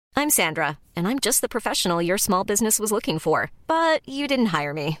I'm Sandra, and I'm just the professional your small business was looking for. But you didn't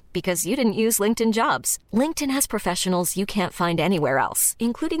hire me because you didn't use LinkedIn Jobs. LinkedIn has professionals you can't find anywhere else,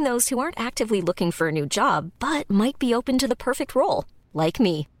 including those who aren't actively looking for a new job, but might be open to the perfect role, like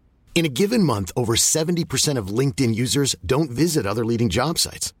me. In a given month, over 70% of LinkedIn users don't visit other leading job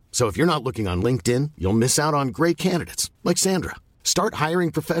sites. So if you're not looking on LinkedIn, you'll miss out on great candidates like Sandra. Start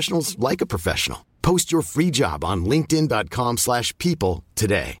hiring professionals like a professional. Post your free job on linkedin.com/people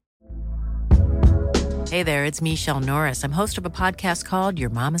today. Hey there, it's Michelle Norris. I'm host of a podcast called Your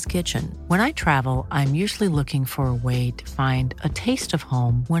Mama's Kitchen. When I travel, I'm usually looking for a way to find a taste of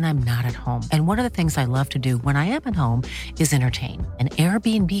home when I'm not at home. And one of the things I love to do when I am at home is entertain. And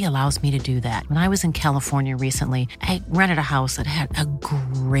Airbnb allows me to do that. When I was in California recently, I rented a house that had a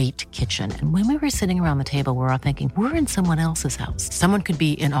great kitchen. And when we were sitting around the table, we're all thinking, we're in someone else's house. Someone could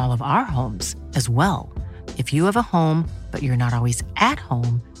be in all of our homes as well. If you have a home, but you're not always at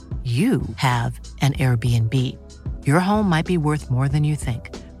home, you have an Airbnb. Your home might be worth more than you think.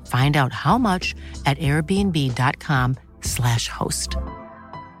 Find out how much at airbnb.com/host. Down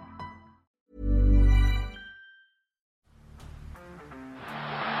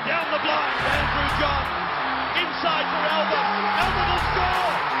the blind, Andrew John. Inside for Albert. Albert will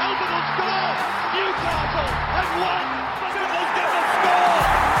score. Albert will score. Newcastle have won. Fiddler's going to score.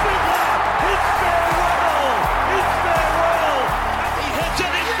 Fiddler, it's farewell. It's farewell. And he hits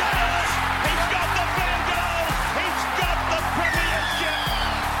it. He's got it. He's got the field goal. He's got the premiership.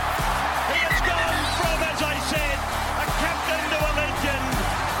 He has gone from, as I said, a captain to a legend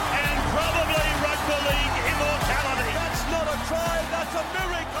and probably rugby league immortality. That's not a try. That's a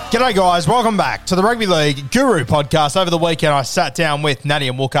miracle. G'day guys, welcome back to the Rugby League Guru podcast. Over the weekend I sat down with Natty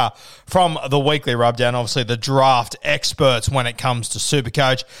and Wooker from the Weekly Rubdown, obviously the draft experts when it comes to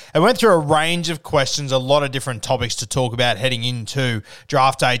Supercoach, and went through a range of questions, a lot of different topics to talk about heading into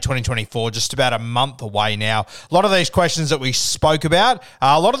Draft Day 2024, just about a month away now. A lot of these questions that we spoke about,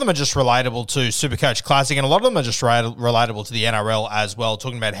 a lot of them are just relatable to Supercoach Classic, and a lot of them are just relatable to the NRL as well,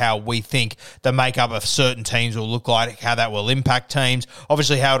 talking about how we think the makeup of certain teams will look like, how that will impact teams,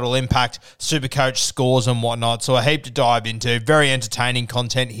 obviously how it'll impact Supercoach scores and whatnot. So a heap to dive into. Very entertaining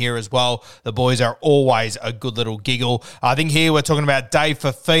content here as well. The boys are always a good little giggle. I think here we're talking about Dave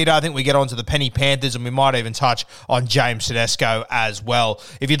Fifita. I think we get on to the Penny Panthers and we might even touch on James Tedesco as well.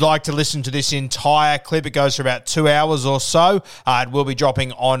 If you'd like to listen to this entire clip, it goes for about 2 hours or so. It will be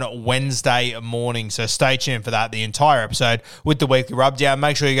dropping on Wednesday morning, so stay tuned for that, the entire episode with the Weekly Rubdown.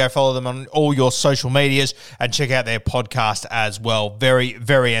 Make sure you go follow them on all your social medias and check out their podcast as well. Very,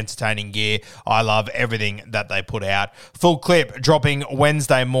 very entertaining gear. I love everything that they put out. Full clip dropping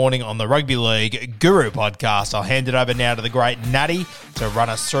Wednesday morning on the Rugby League Guru podcast. I'll hand it over now to the great Natty to run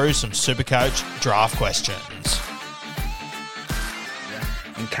us through some Supercoach draft questions.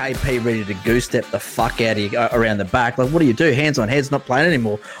 And KP ready to goose step the fuck out of you around the back. Like, what do you do? Hands on heads, not playing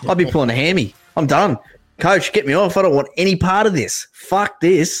anymore. I'd be pulling a hammy. I'm done. Coach, get me off. I don't want any part of this. Fuck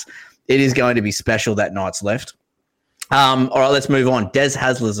this. It is going to be special that night's left. All right, let's move on. Des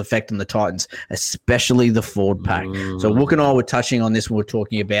Hasler's effect on the Titans, especially the forward pack. So Wook and I were touching on this when we were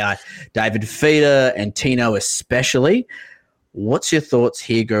talking about David Fifita and Tino especially. What's your thoughts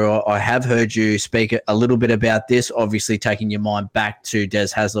here, girl? I have heard you speak a little bit about this, obviously taking your mind back to Des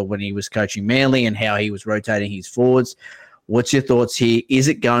Hasler when he was coaching Manly and how he was rotating his forwards. What's your thoughts here? Is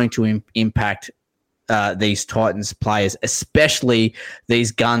it going to impact these Titans players, especially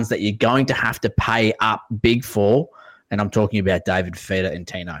these guns that you're going to have to pay up big for? And I'm talking about David Fifita and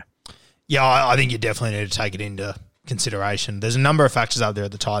Tino. Yeah, I think you definitely need to take it into consideration. There's a number of factors out there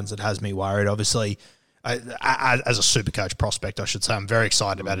at the Titans that has me worried. Obviously, as a Supercoach prospect, I should say, I'm very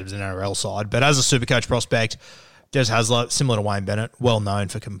excited about it as an NRL side. But as a Supercoach prospect, Des Hasler, similar to Wayne Bennett, well known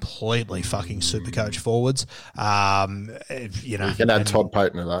for completely fucking Supercoach forwards. You can add Todd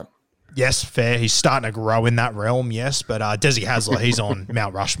Payton to that. Yes, fair. He's starting to grow in that realm, yes. But Desi Hasler, he's on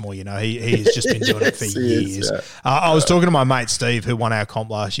Mount Rushmore, He's just been doing it for years. Yeah. I was talking to my mate Steve, who won our comp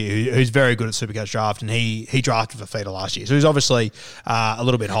last year, who's very good at Supercoach draft, and he drafted Fifita last year. So he's obviously a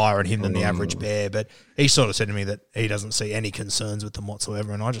little bit higher on him than the average bear, but he sort of said to me that he doesn't see any concerns with them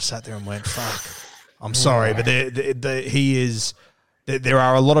whatsoever. And I just sat there and went, fuck, I'm sorry, but he is... There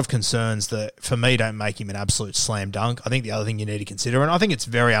are a lot of concerns that, for me, don't make him an absolute slam dunk. I think the other thing you need to consider, and I think it's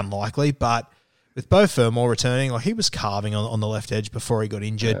very unlikely, but with Beau Fermor returning, he was carving on the left edge before he got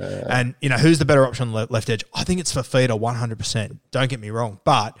injured. And, who's the better option on the left edge? I think it's Fifita 100%. Don't get me wrong.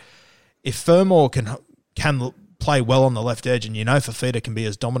 But if Fermor can play well on the left edge and Fifita can be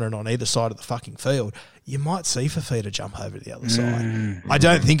as dominant on either side of the fucking field, you might see Fifita jump over to the other side. I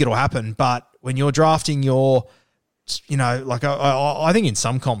don't think it'll happen, but when you're drafting your you know, like I think in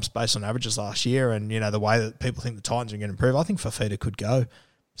some comps based on averages last year and, you know, the way that people think the Titans are going to improve, I think Fifita could go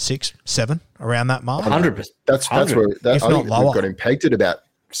 6, 7 around that mark. 100%. That's where if I not think lower. we've got him pegged at about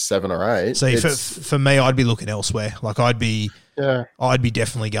 7 or 8. See, for me, I'd be looking elsewhere. Like I'd be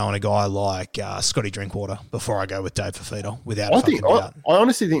definitely going a guy like Scotty Drinkwater before I go with Dave Fifita without a fucking doubt. I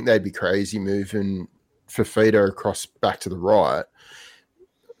honestly think they'd be crazy moving Fifita across back to the right.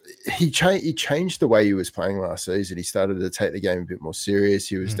 He changed the way he was playing last season. He started to take the game a bit more serious.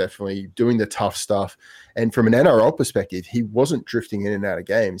 He was definitely doing the tough stuff. And from an NRL perspective, he wasn't drifting in and out of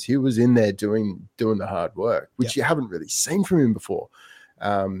games. He was in there doing the hard work, which you haven't really seen from him before.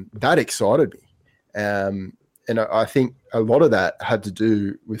 That excited me. And I think a lot of that had to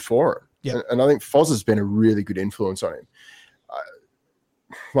do with Foran. Yeah. And I think Foz has been a really good influence on him.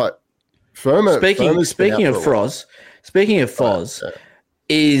 Like Firma. Speaking of Foz,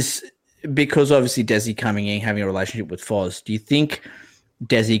 is because obviously Desi coming in, having a relationship with Foz, do you think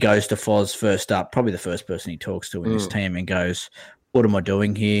Desi goes to Foz first up, probably the first person he talks to in his team and goes, what am I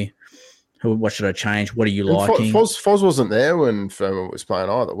doing here? What should I change? What are you liking? Foz wasn't there when Firma was playing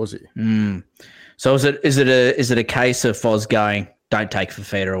either, was he? So is it a case of Foz going, don't take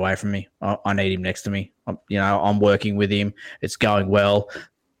Fifita away from me. I need him next to me. I'm working with him. It's going well.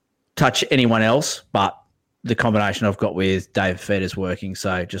 Touch anyone else, but the combination I've got with Dave Fifita is working,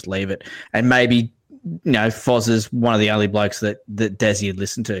 so just leave it. And maybe, Foz is one of the only blokes that Desi had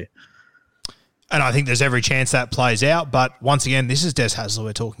listened to. And I think there's every chance that plays out. But once again, this is Des Hasler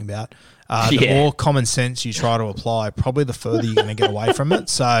we're talking about. The more common sense you try to apply, probably the further you're going to get away from it.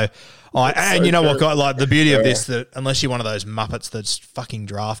 So, you know what, guy, like the beauty of this, that unless you're one of those muppets that's fucking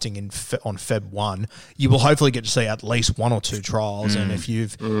drafting on Feb 1, you will hopefully get to see at least 1 or 2 trials. And if you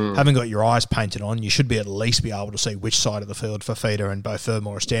haven't got your eyes painted on, you should be at least be able to see which side of the field Fifita and Bo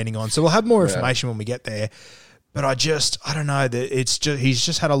Fermor are standing on. So we'll have more information when we get there. But I don't know, that he's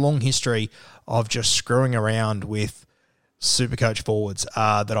just had a long history of just screwing around with Supercoach forwards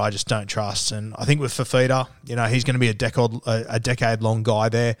that I just don't trust. And I think with Fifita, he's going to be a decade-long guy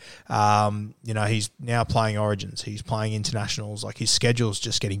there. He's now playing Origins. He's playing internationals. Like, his schedule's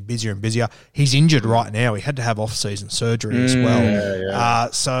just getting busier and busier. He's injured right now. He had to have off-season surgery as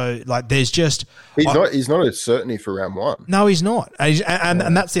well. So, like, there's just... He's not a certainty for round 1. No, he's not.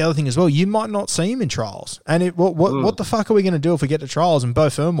 And that's the other thing as well. You might not see him in trials. And what the fuck are we going to do if we get to trials and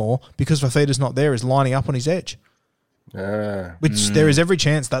Bo Fermor, because Fifita's not there, is lining up on his edge? Which there is every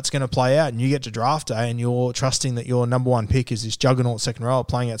chance that's going to play out, and you get to draft day and you're trusting that your number 1 pick is this juggernaut second row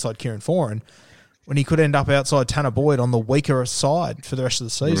playing outside Kieran Foran, when he could end up outside Tanner Boyd on the weaker side for the rest of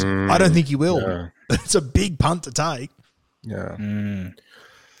the season. I don't think he will. It's a big punt to take. Yeah.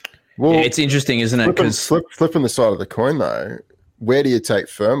 Well, it's interesting, isn't it? Because flipping the side of the coin, though, where do you take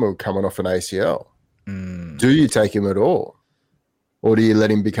Fermor coming off an ACL? Do you take him at all? Or do you let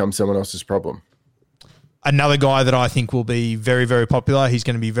him become someone else's problem? Another guy that I think will be very, very popular. He's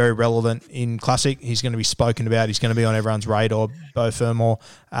going to be very relevant in Classic. He's going to be spoken about. He's going to be on everyone's radar, Bo Fermor.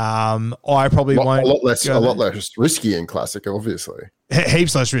 I probably won't. A lot less risky in Classic, obviously.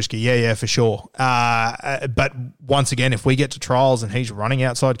 Heaps less risky. Yeah, for sure. But once again, if we get to trials and he's running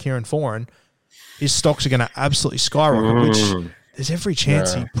outside Kieran Foran, his stocks are going to absolutely skyrocket, which there's every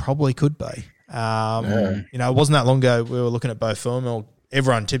chance he probably could be. It wasn't that long ago we were looking at Bo Fermor,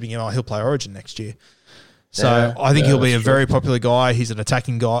 everyone tipping him, he'll play Origin next year. So I think he'll be a very popular guy. He's an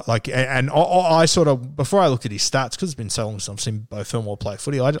attacking guy. I sort of, before I looked at his stats, because it's been so long since I've seen Bo Fermor play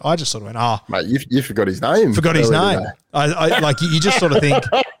footy, I just sort of went, mate, you forgot his name. Forgot his name. You just sort of think,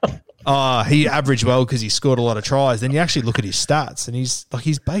 he averaged well because he scored a lot of tries. Then you actually look at his stats, and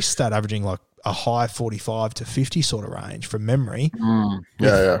he's base stat averaging like a high 45 to 50 sort of range from memory.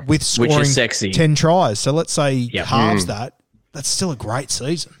 With scoring, which is sexy, 10 tries. So let's say halves that. That's still a great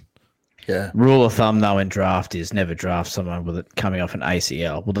season. Yeah. Rule of thumb, though, in draft is never draft someone with it coming off an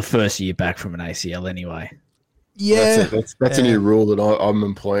ACL. Well, the first year back from an ACL anyway. Yeah. That's a new rule that I'm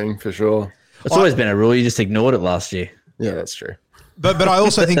employing for sure. It's always been a rule. You just ignored it last year. Yeah, that's true. But I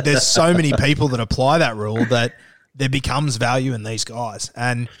also think there's so many people that apply that rule that there becomes value in these guys.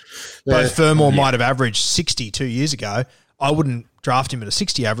 And both Fermor might have averaged 60 2 years ago. I wouldn't draft him at a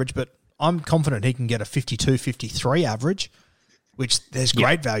 60 average, but I'm confident he can get a 52, 53 average, which there's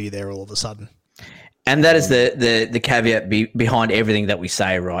great value there all of a sudden. And that is the caveat behind everything that we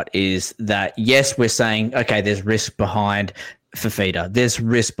say, right, is that, yes, we're saying, okay, there's risk behind Fifita, there's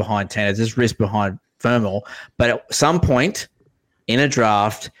risk behind Tanner, there's risk behind Fermor, but at some point in a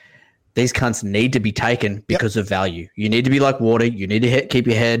draft, these cunts need to be taken because of value. You need to be like water. You need to keep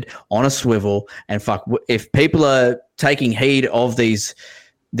your head on a swivel. And if people are taking heed of these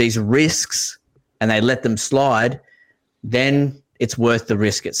risks and they let them slide, then it's worth the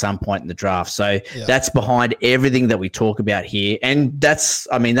risk at some point in the draft. So that's behind everything that we talk about here. And that's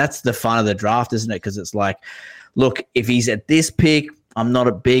the fun of the draft, isn't it? Because it's like, look, if he's at this pick, I'm not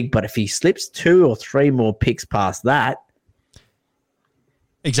a big, but if he slips 2 or 3 more picks past that.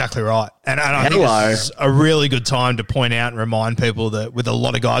 Exactly right. And I think this is a really good time to point out and remind people that with a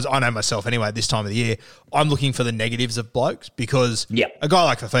lot of guys, I know myself anyway, at this time of the year, I'm looking for the negatives of blokes because a guy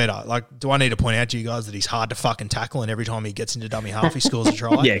like Fifita, like, do I need to point out to you guys that he's hard to fucking tackle and every time he gets into dummy half, he scores a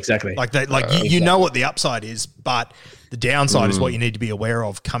try? Yeah, exactly. You know what the upside is, but the downside is what you need to be aware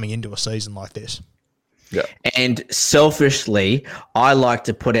of coming into a season like this. Yeah. And selfishly, I like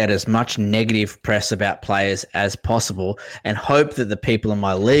to put out as much negative press about players as possible and hope that the people in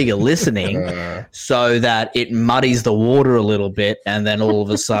my league are listening so that it muddies the water a little bit. And then all of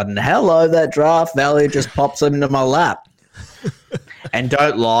a sudden, hello, that draft value just pops into my lap. And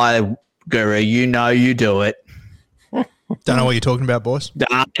don't lie, Guru, you know you do it. Don't know what you're talking about, boys.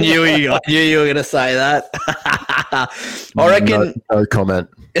 I knew you were going to say that. I reckon. No comment.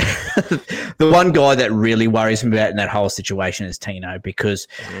 The one guy that really worries me about in that whole situation is Tino because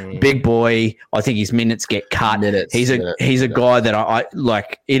big boy, I think his minutes get cut. He's a guy that I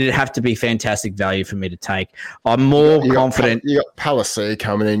like. It'd have to be fantastic value for me to take. I'm more confident. You got Palissy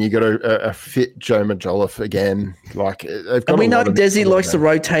coming in. You got a fit Joe Majolliffe again. Like, and we know Desi likes to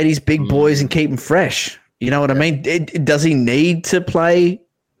rotate his big boys and keep them fresh. You know what I mean? Does he need to play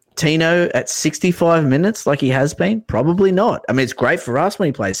Tino at 65 minutes like he has been? Probably not. I mean, it's great for us when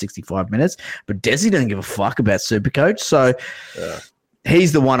he plays 65 minutes, but Desi doesn't give a fuck about Supercoach. So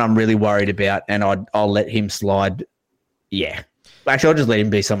he's the one I'm really worried about, and I'll let him slide. Yeah. Actually, I'll just let him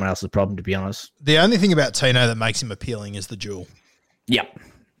be someone else's problem, to be honest. The only thing about Tino that makes him appealing is the duel. Yep.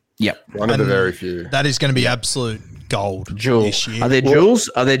 One of the very few. That is going to be absolute gold this year. Are there duels?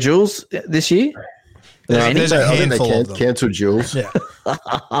 Are there duels this year? There's a handful of them. Cancel Jules. Yeah.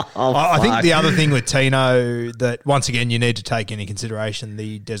 I think the other thing with Tino that, once again, you need to take into consideration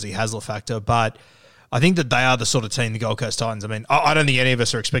the Desi Hasler factor, but I think that they are the sort of team, the Gold Coast Titans. I mean, I don't think any of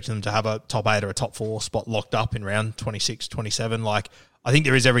us are expecting them to have a top 8 or a top 4 spot locked up in round 26, 27. Like, I think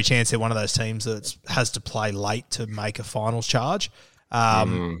there is every chance they're one of those teams that has to play late to make a finals charge.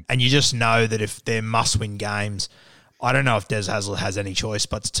 And you just know that if they're must-win games, I don't know if Des Hasler has any choice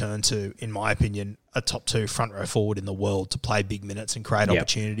but to turn to, in my opinion, a top 2 front row forward in the world to play big minutes and create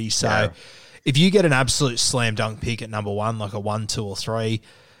opportunities. So if you get an absolute slam dunk pick at number 1, like a 1, 2 or 3,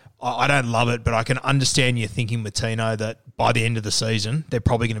 I don't love it, but I can understand your thinking with Tino that by the end of the season, they're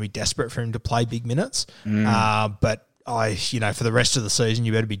probably going to be desperate for him to play big minutes. But for the rest of the season,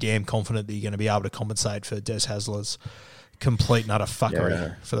 you better be damn confident that you're going to be able to compensate for Des Hasler's complete and utter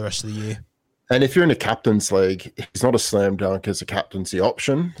fuckery for the rest of the year. And if you're in a captain's league, he's not a slam dunk as a captaincy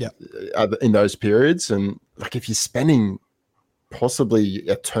option in those periods. And like, if you're spending possibly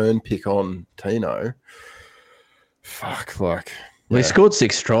a turn pick on Tino, he scored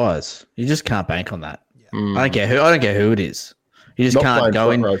 6 tries. You just can't bank on that. I don't care who it is. You just can't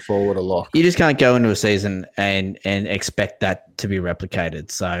go in forward a lot. You just can't go into a season and expect that to be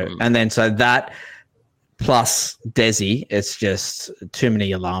replicated. So that plus Desi, it's just too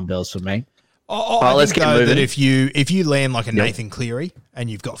many alarm bells for me. Let's get moving. That if you land like a Nathan Cleary and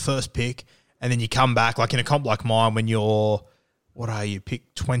you've got first pick, and then you come back like in a comp like mine when you're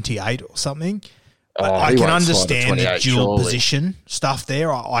pick 28 or something. I can understand the dual position stuff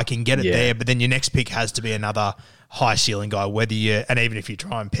there. I can get it there, but then your next pick has to be another high ceiling guy. And even if you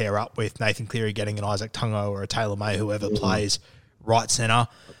try and pair up with Nathan Cleary getting an Isaac Tungo or a Taylor May, whoever plays right centre,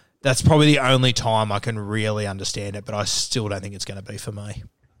 that's probably the only time I can really understand it. But I still don't think it's going to be for me.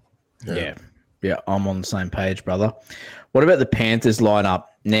 Yeah, I'm on the same page, brother. What about the Panthers lineup?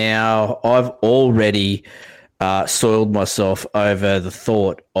 Now, I've already soiled myself over the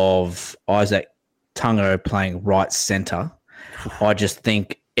thought of Isaac Tungo playing right centre. I just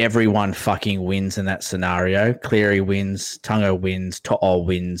think everyone fucking wins in that scenario. Cleary wins, Tungo wins, To'o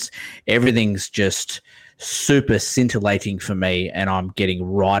wins. Everything's just super scintillating for me, and I'm getting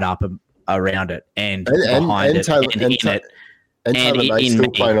right up around it and behind it and in it. And Taylor May's still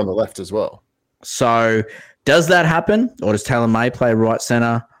playing on the left as well. So does that happen, or does Taylor May play right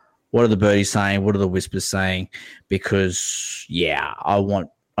centre? What are the birdies saying? What are the whispers saying? Because, I want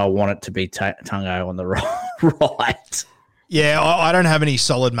it to be Tungo on the right. Yeah, I don't have any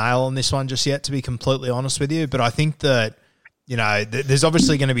solid mail on this one just yet, to be completely honest with you. But I think that, there's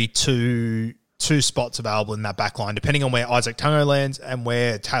obviously going to be two spots available in that back line, depending on where Isaac Tungo lands and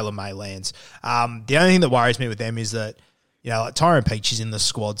where Taylor May lands. The only thing that worries me with them is that, like Tyrone Peach is in the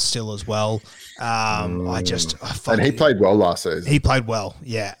squad still as well. And he played well last season. He played well,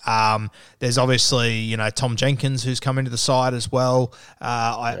 yeah. There's obviously, Tom Jenkins who's come into the side as well.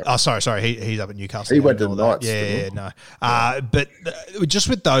 Sorry, he's up at Newcastle. He went to the Knights. But just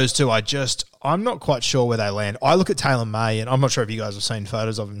with those two, I'm not quite sure where they land. I look at Taylor May, and I'm not sure if you guys have seen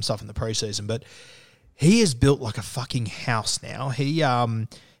photos of him and stuff in the preseason, but he is built like a fucking house now. He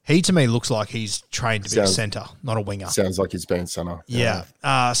to me looks like he's trained to be a centre, not a winger. Sounds like he's been centre. Yeah.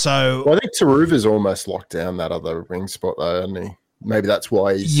 I think Taruva's almost locked down that other wing spot though, hasn't he? Maybe that's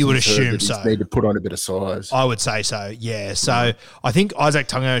why you would assume so. Need to put on a bit of size. I would say so. Yeah. So I think Isaac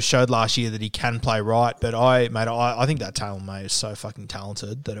Tungo showed last year that he can play right, but I think that Taylor May is so fucking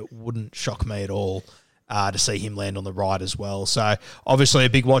talented that it wouldn't shock me at all to see him land on the right as well. So obviously a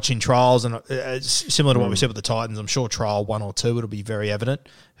big watch in trials, and similar to what we said with the Titans, I'm sure trial 1 or 2 it'll be very evident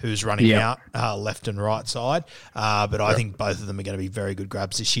who's running out left and right side. But I think both of them are going to be very good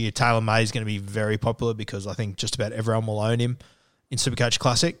grabs this year. Taylor May is going to be very popular because I think just about everyone will own him in Supercoach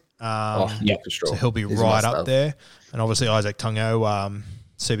Classic. For sure. So he'll be right up there. And obviously Isaac Tungo,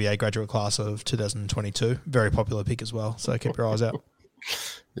 CBA graduate class of 2022, very popular pick as well. So keep your eyes out.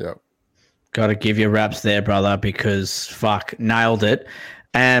 Yeah. Got to give you raps there, brother, because nailed it.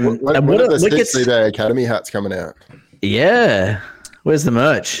 When are the CBA Academy hats coming out? Yeah. Where's the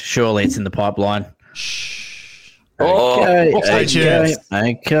merch? Surely it's in the pipeline. Okay. There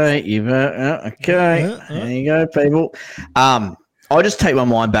you go, people. I'll just take my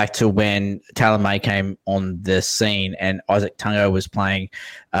mind back to when Taylor May came on the scene and Isaac Tungo was playing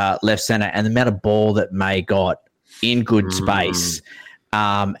left centre, and the amount of ball that May got in good space.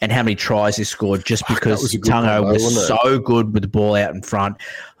 And how many tries he scored just because Tungo was so good with the ball out in front.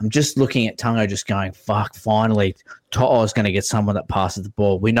 I'm just looking at Tungo just going, finally, To'o's going to get someone that passes the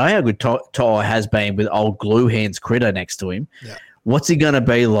ball. We know how good To'o has been with old glue hands Critter next to him. Yeah. What's he going to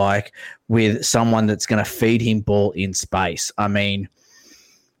be like with someone that's going to feed him ball in space? I mean,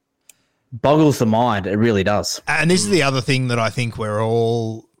 boggles the mind. It really does. And this is the other thing that I think we're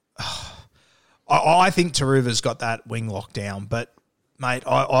all I think Taruva's got that wing locked down, but mate,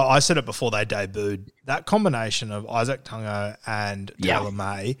 I said it before they debuted. That combination of Isaac Tungo and Taylor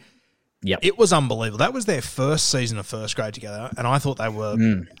May, it was unbelievable. That was their first season of first grade together, and I thought they were,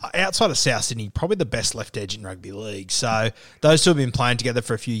 outside of South Sydney, probably the best left edge in rugby league. So those two have been playing together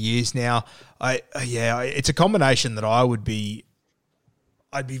for a few years now. It's a combination that I'd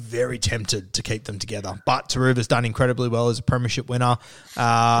be very tempted to keep them together. But Taruva's done incredibly well as a premiership winner.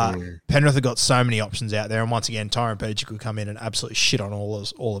 Penrith have got so many options out there. And once again, Tyrone Peach could come in and absolutely shit on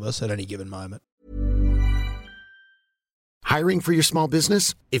all of us at any given moment. Hiring for your small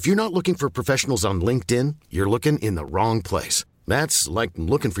business? If you're not looking for professionals on LinkedIn, you're looking in the wrong place. That's like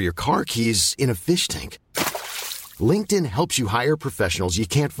looking for your car keys in a fish tank. LinkedIn helps you hire professionals you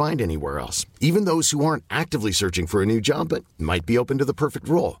can't find anywhere else, even those who aren't actively searching for a new job but might be open to the perfect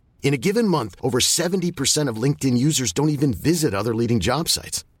role. In a given month, over 70% of LinkedIn users don't even visit other leading job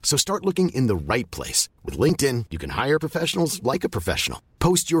sites. So start looking in the right place. With LinkedIn, you can hire professionals like a professional.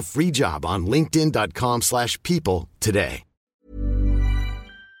 Post your free job on linkedin.com/people today.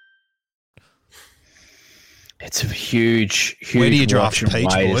 It's a huge Where do you draft Peach,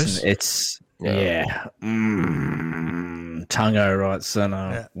 boys? It's... Yeah. Tungo right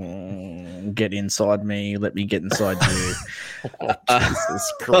center. Get inside me. Let me get inside you.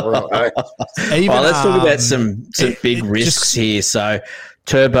 Jesus Christ. Let's talk about some big risks here. So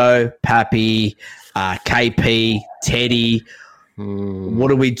Turbo, Pappy, KP, Teddy.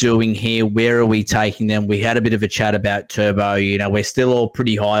 What are we doing here? Where are we taking them? We had a bit of a chat about Turbo. We're still all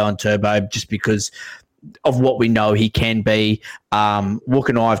pretty high on Turbo just because of what we know he can be. Wook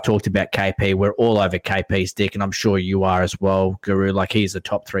and I have talked about KP. We're all over KP's dick, and I'm sure you are as well, Guru. Like, he's a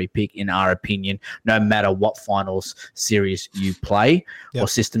top 3 pick in our opinion, no matter what finals series you play or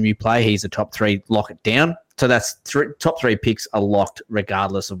system you play. He's a top 3, lock it down. So that's top 3 picks are locked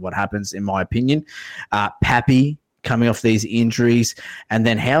regardless of what happens, in my opinion. Pappy coming off these injuries. And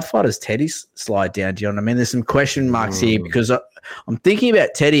then how far does Teddy slide down? Do you know what I mean? There's some question marks here because I'm thinking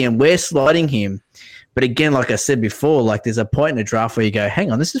about Teddy and we're sliding him. But again, like I said before, like there's a point in a draft where you go,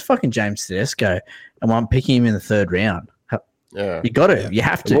 hang on, this is fucking James Tedesco, and I'm picking him in the 3rd round. Yeah, you got to, you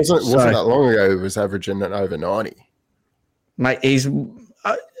have to. It wasn't that long ago. He was averaging at over 90. Mate, he's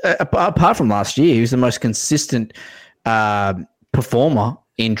apart from last year, he was the most consistent performer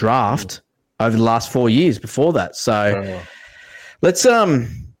in draft over the last 4 years before that. So let's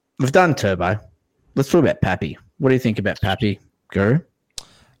we've done Turbo. Let's talk about Pappy. What do you think about Pappy, Guru?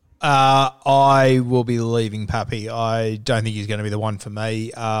 I will be leaving Pappy. I don't think he's going to be the one for me.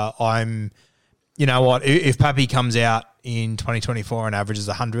 You know what? If Pappy comes out in 2024 and averages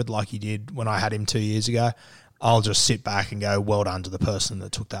 100 like he did when I had him 2 years ago, I'll just sit back and go, well done to the person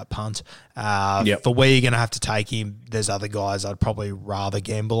that took that punt. For where you're going to have to take him, there's other guys I'd probably rather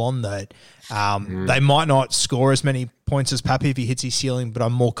gamble on that they might not score as many points as Pappy if he hits his ceiling, but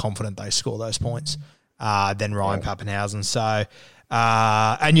I'm more confident they score those points than Ryan Pappenhausen. So,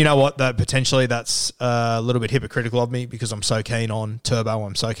 and you know what? That potentially that's a little bit hypocritical of me because I'm so keen on Turbo.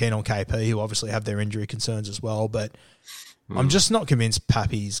 I'm so keen on KP, who obviously have their injury concerns as well, but I'm just not convinced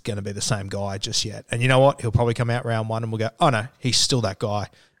Pappy's going to be the same guy just yet. And you know what? He'll probably come out round one and we'll go, oh, no, he's still that guy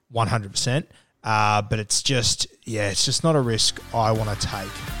 100%. But it's just not a risk I want to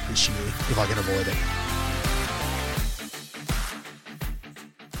take this year if I can avoid it.